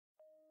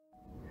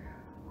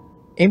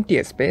MT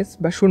space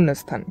বা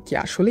শূন্যস্থান কি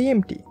আসলেই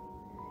এমটি?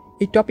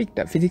 এই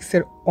টপিকটা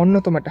ফিজিক্সের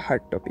অন্যতম একটা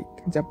হার্ড টপিক,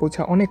 যা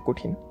বোঝা অনেক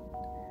কঠিন।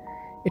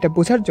 এটা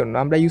বোঝার জন্য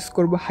আমরা ইউজ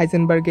করব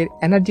হাইজেনবার্গের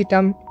এনার্জি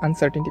টার্ম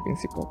আনসার্টেনটি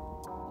প্রিন্সিপল।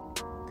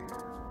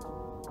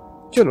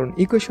 চলুন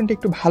ইকুয়েশনটা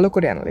একটু ভালো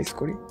করে অ্যানালাইজ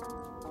করি।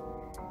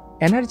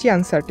 এনার্জি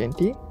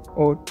আনসার্টেনটি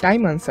ও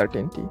টাইম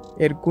আনসার্টেনটি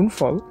এর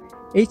গুণফল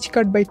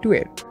h²/2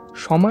 এর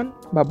সমান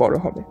বা বড়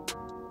হবে।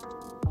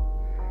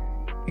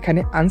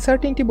 এখানে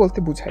আনসার্টেনটি বলতে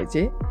বোঝায়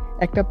যে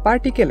একটা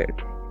পার্টিকেলের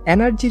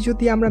এনার্জি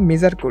যদি আমরা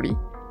মেজার করি,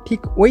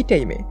 ঠিক ওই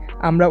টাইমে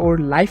আমরা ওর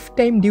লাইফ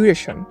টাইম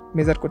ডিউরেশন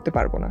মেজার করতে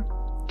পারবো না।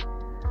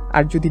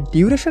 আর যদি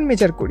ডিউরেশন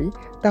মেজার করি,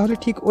 তাহলে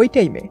ঠিক ওই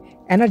টাইমে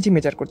এনার্জি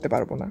মেজার করতে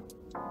পারবো না।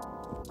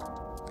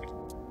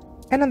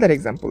 অ্যানাদার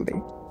এক্সাম্পল দেই।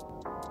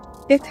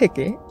 এ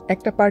থেকে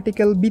একটা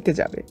পার্টিকেল বিতে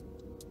যাবে।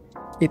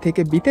 এ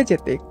থেকে বিতে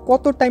যেতে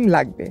কত টাইম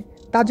লাগবে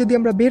তা যদি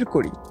আমরা বের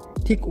করি,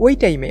 ঠিক ওই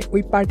টাইমে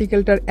ওই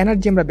পার্টিকেলটার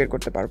এনার্জি আমরা বের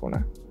করতে পারবো না।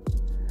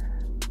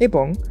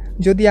 এবং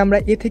যদি আমরা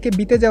এ থেকে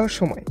বিতে যাওয়ার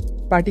সময়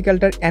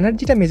পার্টিকেলটার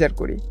এনার্জিটা মেজার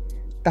করি,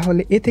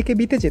 তাহলে এ থেকে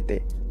বিতে যেতে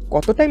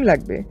কত টাইম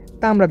লাগবে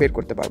তা আমরা বের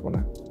করতে পারবো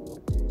না।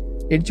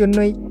 এর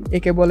জন্যই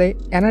একে বলে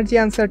এনার্জি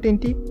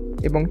আনসার্টেনটি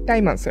এবং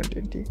টাইম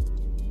আনসার্টেনটি।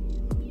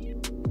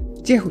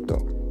 যেহেতু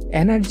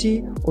এনার্জি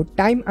ও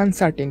টাইম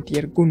আনসার্টেনটি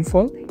এর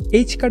গুণফল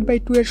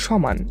h²/2 এর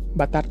সমান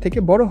বা তার থেকে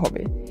বড়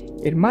হবে,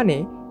 এর মানে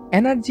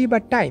এনার্জি বা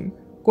টাইম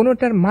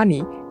কোনোটার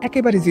মানই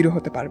একেবারে জিরো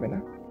হতে পারবে না।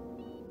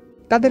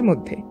 তাদের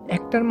মধ্যে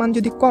একটার মান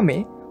যদি কমে,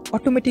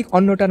 অটোমেটিক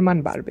অন্যটার মান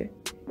বাড়বে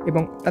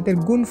এবং তাদের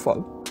গুণফল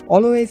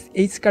অলওয়েজ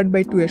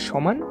h²/2 এর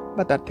সমান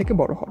বা তার থেকে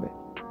বড় হবে।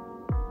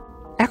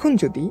 এখন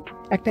যদি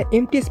একটা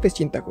এমটি স্পেস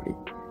চিন্তা করি,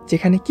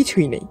 যেখানে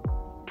কিছুই নেই,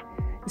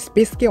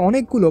 স্পেসকে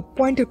অনেকগুলো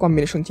পয়েন্টের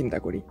কম্বিনেশন চিন্তা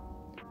করি।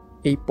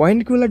 এই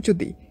পয়েন্টগুলোর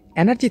যদি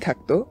এনার্জি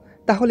থাকতো,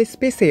 তাহলে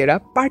স্পেসে এরা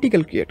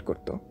পার্টিকেল ক্রিয়েট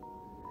করত।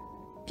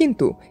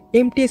 কিন্তু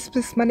এমটি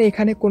স্পেস মানে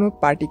এখানে কোনো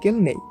পার্টিকেল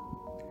নেই।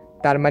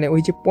 তার মানে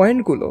ওই যে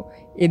পয়েন্টগুলো,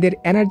 এদের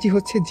এনার্জি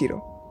হচ্ছে জিরো।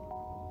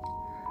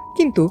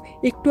 কিন্তু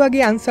একটু আগে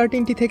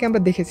আনসার্টেনটি থেকে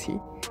আমরা দেখেছি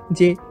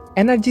যে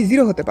এনার্জি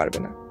জিরো হতে পারবে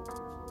না।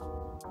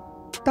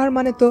 তার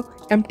মানে তো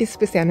এমটি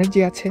স্পেসে এনার্জি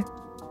আছে,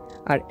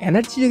 আর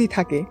এনার্জি যদি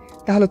থাকে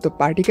তাহলে তো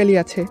পার্টিকেলই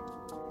আছে।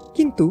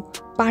 কিন্তু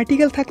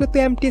পার্টিকেল থাকলে তো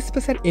এমটি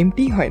স্পেস আর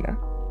এমটিই হয় না।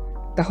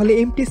 তাহলে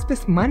এমটি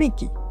স্পেস মানে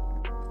কি?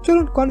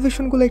 চলুন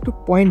কনভেনশনগুলো একটু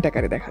পয়েন্ট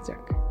আকারে দেখা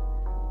যাক।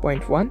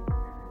 পয়েন্ট 1,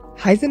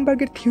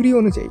 হাইজেনবার্গের থিওরি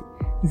অনুযায়ী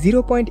 0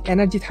 পয়েন্ট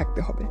এনার্জি থাকতে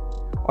হবে,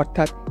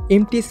 অর্থাৎ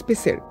এমটি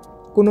স্পেসের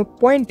কোনো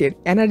পয়েন্টের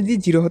এনার্জি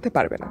জিরো হতে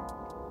পারবে না।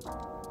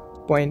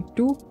 পয়েন্ট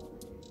 2,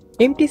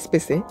 এমটি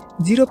স্পেসে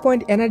 0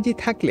 পয়েন্ট এনার্জি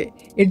থাকলে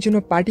এর জন্য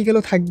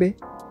পার্টিকেলও থাকবে,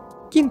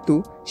 কিন্তু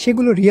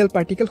সেগুলো রিয়েল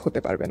পার্টিকেল হতে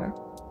পারবে না।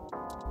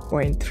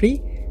 পয়েন্ট 3,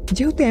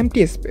 যেহেতু এমটি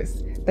স্পেস,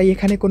 তাই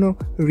এখানে কোনো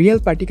রিয়েল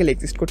পার্টিকেল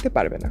এক্সিস্ট করতে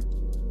পারবে না।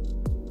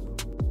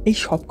 এই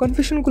সব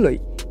কনফিউশনগুলোই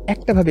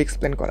একটাভাবে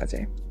এক্সপ্লেন করা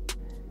যায়।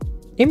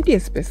 এমটি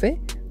স্পেসে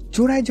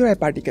জোড়ায় জোড়ায়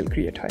পার্টিকেল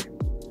ক্রিয়েট হয়,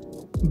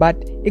 বাট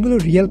এগুলো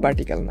রিয়েল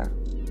পার্টিকেল না,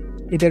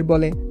 এদের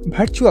বলে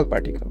ভার্চুয়াল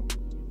পার্টিকেল।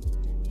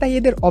 তাই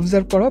এদের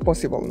অবজার্ভ করাও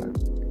পসিবল না।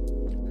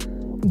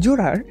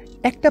 জোড়ার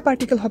একটা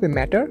পার্টিকেল হবে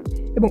ম্যাটার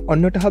এবং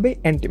অন্যটা হবে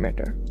অ্যান্টি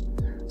ম্যাটার।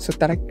 সো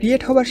তারা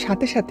ক্রিয়েট হওয়ার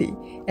সাথে সাথেই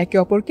একে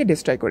অপরকে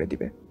ডিস্ট্রয় করে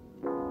দিবে।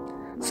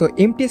 সো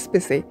এমটি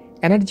স্পেসে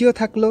এনার্জিও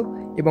থাকলো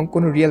এবং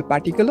কোনো রিয়েল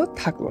পার্টিকেলও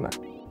থাকলো না।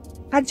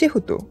 আর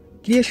যেহেতু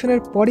ক্রিয়েশনের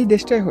পরই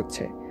ডিস্ট্রয়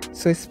হচ্ছে,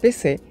 সো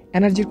স্পেসে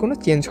এনার্জির কোনো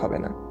চেঞ্জ হবে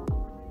না।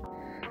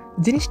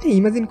 জিনিসটা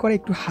ইমাজিন করা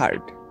একটু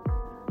হার্ড,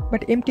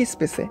 বাট এমটি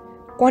স্পেসে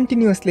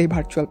কন্টিনিউয়াসলি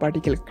ভার্চুয়াল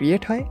পার্টিকেল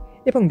ক্রিয়েট হয়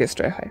এবং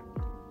ডিস্ট্রয় হয়।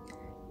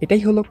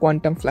 এটাই হলো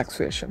কোয়ান্টাম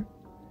ফ্লাকচুয়েশন।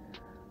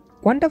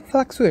 কোয়ান্টাম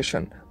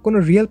ফ্লাকচুয়েশন কোনো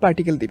রিয়েল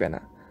পার্টিকেল দিবে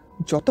না,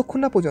 যতক্ষণ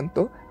না পর্যন্ত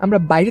আমরা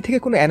বাইরে থেকে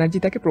কোনো এনার্জি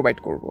তাকে প্রোভাইড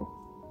করব।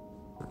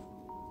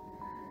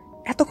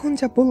 এতক্ষণ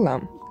যা বললাম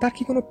তার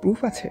কি কোনো প্রুফ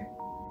আছে?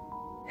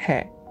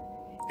 হ্যাঁ,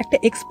 একটা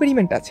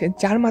এক্সপেরিমেন্ট আছে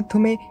যার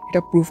মাধ্যমে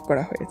এটা প্রুফ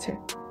করা হয়েছে।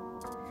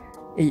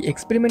 এই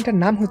এক্সপেরিমেন্টের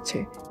নাম হচ্ছে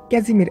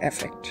ক্যাজিমির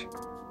এফেক্ট,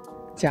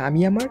 যা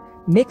আমি আমার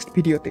নেক্সট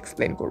ভিডিওতে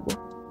এক্সপ্লেন করব।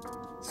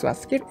 সো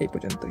আজকের এই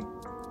পর্যন্তই।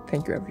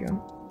 Thank you everyone.